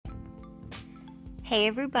Hey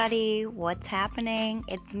everybody, what's happening?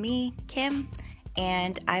 It's me, Kim,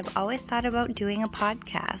 and I've always thought about doing a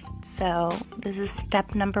podcast. So, this is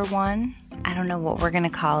step number 1. I don't know what we're going to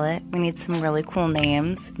call it. We need some really cool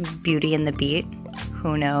names. Beauty and the Beat.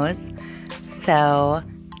 Who knows? So,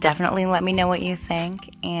 definitely let me know what you think,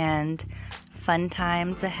 and fun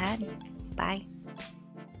times ahead. Bye.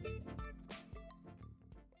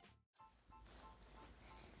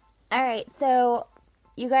 All right, so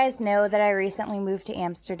you guys know that I recently moved to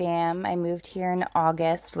Amsterdam. I moved here in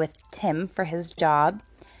August with Tim for his job,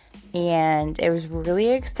 and it was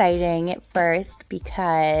really exciting at first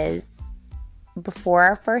because before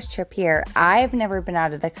our first trip here, I've never been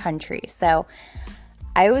out of the country. So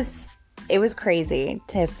it was crazy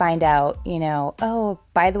to find out, oh,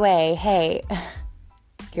 by the way, hey,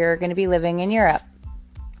 you're going to be living in Europe.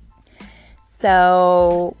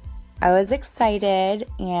 So I was excited,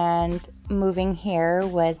 and moving here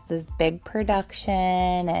was this big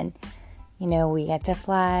production, and we get to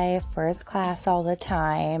fly first class all the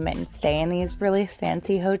time and stay in these really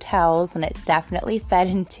fancy hotels, and it definitely fed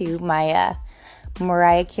into my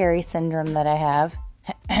Mariah Carey syndrome that I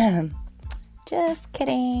have. Just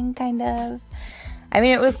kidding, kind of. I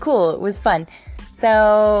mean, it was cool. It was fun.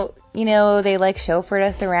 So, they chauffeured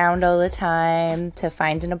us around all the time to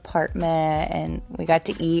find an apartment, and we got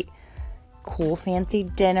to eat cool fancy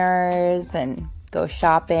dinners and go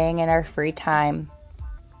shopping in our free time.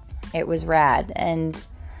 It was rad. And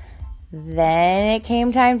then it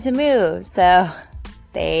came time to move. So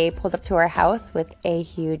they pulled up to our house with a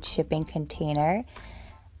huge shipping container,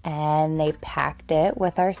 and they packed it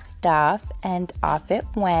with our stuff, and off it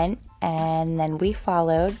went. And then we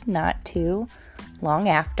followed not too long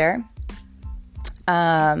after.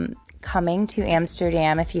 Coming to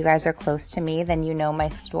Amsterdam, if you guys are close to me, then you know my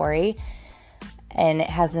story. And it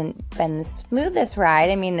hasn't been the smoothest ride.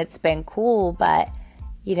 I mean, it's been cool, but,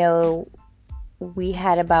 we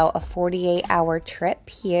had about a 48-hour trip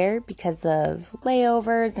here because of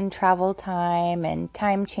layovers and travel time and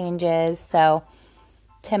time changes. So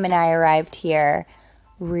Tim and I arrived here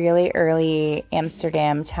really early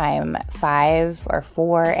Amsterdam time, 5 or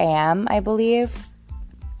 4 a.m., I believe.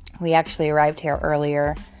 We actually arrived here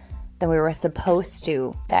earlier than we were supposed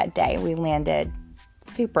to that day. We landed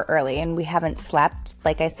super early, and we haven't slept,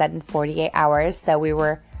 like I said, in 48 hours, so we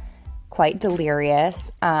were quite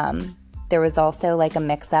delirious. There was also a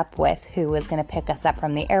mix-up with who was going to pick us up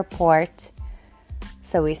from the airport,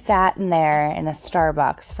 so we sat in there in a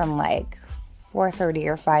Starbucks from 4:30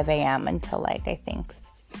 or 5 a.m. until I think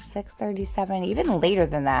 6:37, even later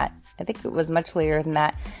than that. I think it was much later than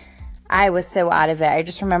that. I was so out of it. I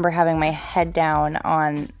just remember having my head down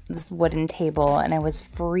on this wooden table, and I was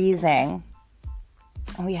freezing.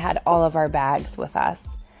 We had all of our bags with us.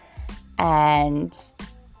 And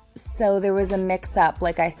so there was a mix-up,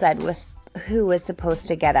 like I said, with who was supposed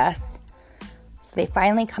to get us. So they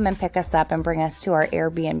finally come and pick us up and bring us to our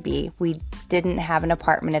Airbnb. We didn't have an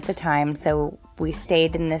apartment at the time, so we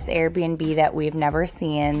stayed in this Airbnb that we've never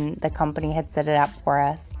seen. The company had set it up for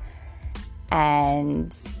us.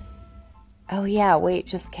 And, oh yeah, wait,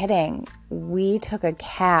 just kidding. We took a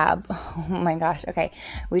cab. Oh my gosh, okay.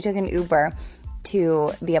 We took an Uber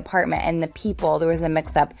to the apartment, and the people, there was a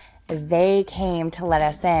mix-up. They came to let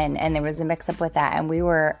us in, and there was a mix-up with that, and we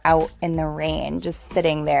were out in the rain just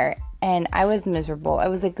sitting there, and I was miserable. I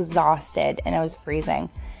was exhausted, and I was freezing.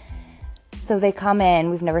 So they come in.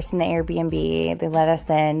 We've never seen the Airbnb. They let us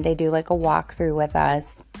in. They do a walkthrough with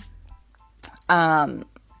us.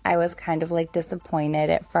 I was kind of disappointed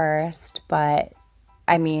at first, but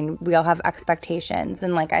I mean, we all have expectations.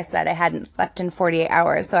 And like I said, I hadn't slept in 48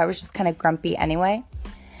 hours, so I was just kind of grumpy anyway.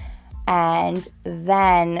 And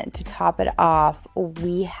then to top it off,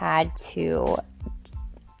 we had to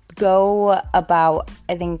go about,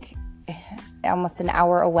 I think, almost an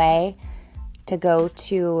hour away to go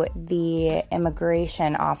to the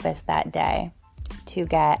immigration office that day to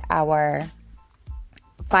get our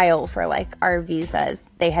file for our visas.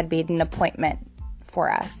 They had made an appointment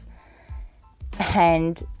for us.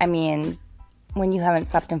 And I mean, when you haven't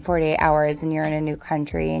slept in 48 hours and you're in a new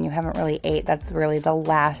country and you haven't really ate, that's really the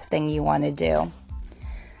last thing you want to do.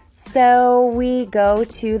 So we go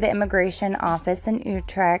to the immigration office in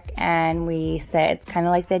Utrecht, and we sit. It's kind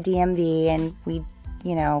of like the DMV, and we,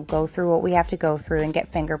 go through what we have to go through and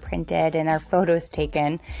get fingerprinted and our photos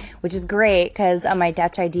taken, which is great because on my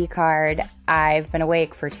Dutch ID card, I've been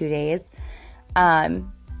awake for 2 days.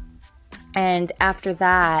 And after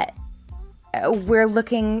that, we're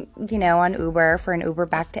looking, on Uber for an Uber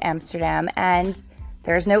back to Amsterdam, and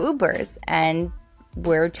there's no Ubers, and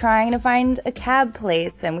we're trying to find a cab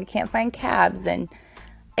place, and we can't find cabs, and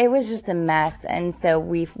it was just a mess. And so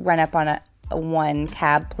we run up on a one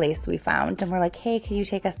cab place we found, and we're like, hey, can you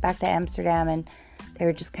take us back to Amsterdam? And they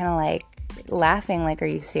were just kind of like laughing, like, are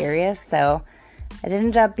you serious? So it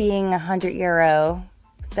ended up being €100.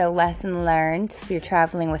 So lesson learned, if you're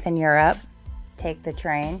traveling within Europe, take the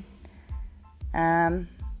train.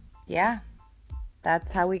 Yeah,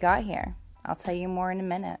 that's how we got here. I'll tell you more in a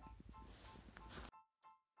minute.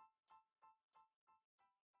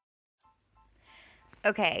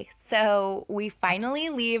 Okay, so we finally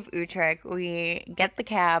leave Utrecht. We get the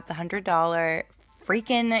cab, the $100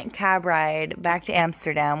 freaking cab ride back to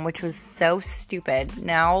Amsterdam, which was so stupid.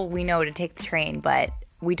 Now we know to take the train, but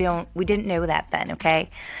we didn't know that then, okay?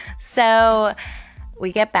 So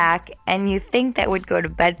we get back, and you think that we'd go to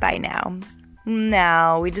bed by now.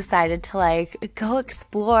 No, we decided to like go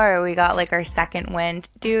explore. We got like our second wind.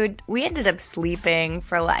 Dude, we ended up sleeping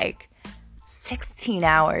for like 16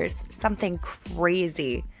 hours, something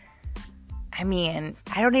crazy. I mean,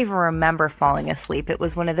 I don't even remember falling asleep. It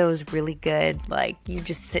was one of those really good, like, you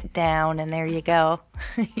just sit down and there you go.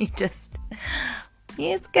 you just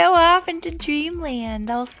go off into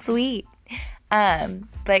dreamland, all sweet.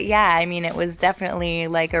 But yeah, I mean, it was definitely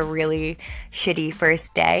like a really shitty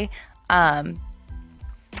first day. I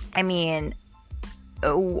mean,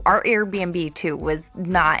 our Airbnb too was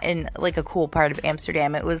not in like a cool part of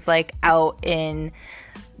Amsterdam. It was like out in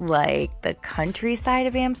like the countryside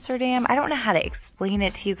of Amsterdam. I don't know how to explain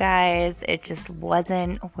it to you guys. It just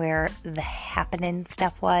wasn't where the happening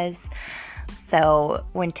stuff was. So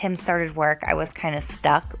when Tim started work, I was kind of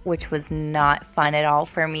stuck, which was not fun at all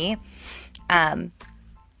for me.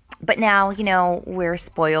 But now, you know, we're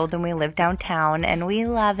spoiled and we live downtown and we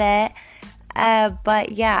love it.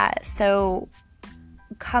 But yeah, so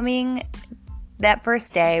coming that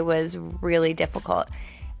first day was really difficult.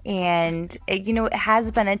 And, it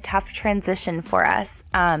has been a tough transition for us.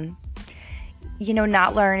 Not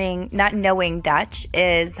knowing Dutch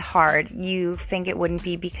is hard. You think it wouldn't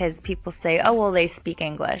be because people say, oh, well, they speak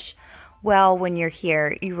English. Well, when you're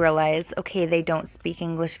here, you realize, okay, they don't speak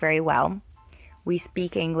English very well. We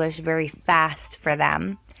speak English very fast for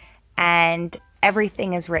them. And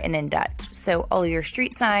everything is written in Dutch. So all your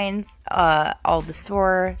street signs, all the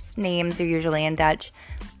store names are usually in Dutch.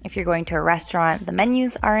 If you're going to a restaurant, the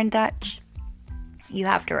menus are in Dutch. You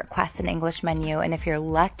have to request an English menu, and if you're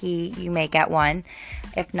lucky, you may get one.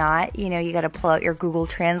 If not, you got to pull out your Google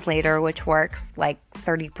Translator, which works like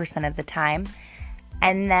 30% of the time.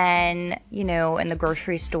 And then, in the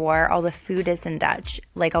grocery store, all the food is in Dutch,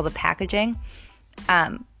 like all the packaging,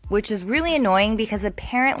 which is really annoying because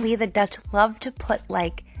apparently the Dutch love to put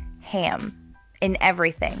like ham in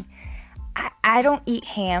everything. I don't eat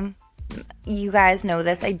ham. You guys know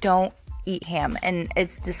this. I don't eat ham, and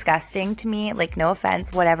it's disgusting to me. Like, no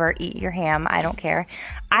offense, whatever, eat your ham. I don't care.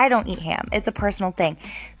 I don't eat ham. It's a personal thing.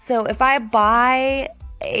 So if I buy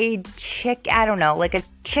a like a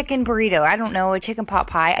chicken burrito, a chicken pot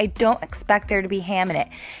pie, I don't expect there to be ham in it.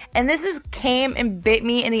 And this came and bit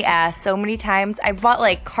me in the ass so many times. I bought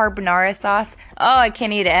like carbonara sauce. Oh, I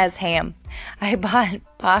can't eat it as ham. I bought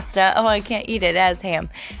pasta. Oh, I can't eat it as ham.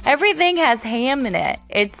 Everything has ham in it.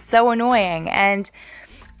 It's so annoying. And,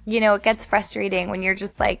 it gets frustrating when you're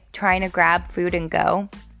just like trying to grab food and go.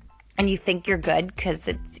 And you think you're good because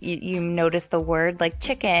you notice the word like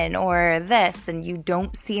chicken or this and you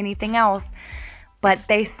don't see anything else. But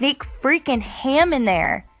they sneak freaking ham in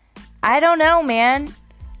there. I don't know, man.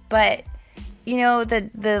 But,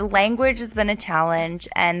 the language has been a challenge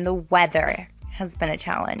and the weather has been a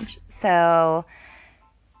challenge. So,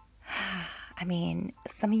 I mean,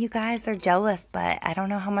 some of you guys are jealous, but I don't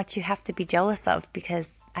know how much you have to be jealous of because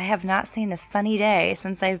I have not seen a sunny day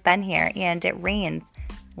since I've been here, and it rains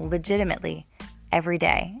legitimately every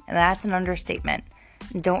day. And that's an understatement.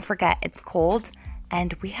 And don't forget, it's cold,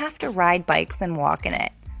 and we have to ride bikes and walk in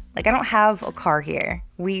it. Like, I don't have a car here.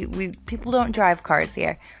 People don't drive cars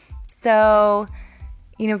here. So,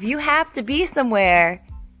 if you have to be somewhere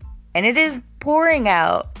and it is pouring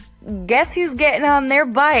out, guess who's getting on their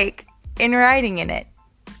bike and riding in it?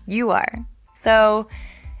 You are. So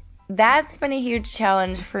that's been a huge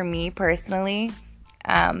challenge for me personally.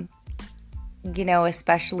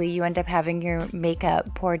 Especially you end up having your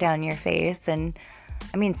makeup pour down your face. And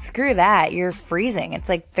I mean, screw that. You're freezing. It's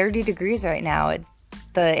like 30 degrees right now. It's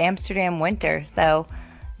the Amsterdam winter. So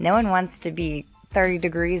no one wants to be 30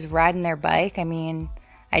 degrees riding their bike. I mean,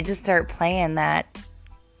 I just start playing that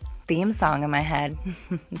theme song in my head.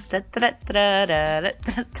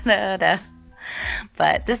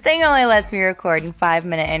 But this thing only lets me record in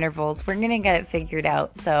 5-minute intervals. We're gonna get it figured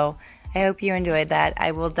out. So I hope you enjoyed that.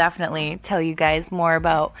 I will definitely tell you guys more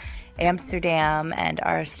about Amsterdam and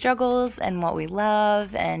our struggles and what we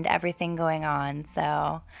love and everything going on.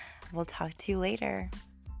 So we'll talk to you later.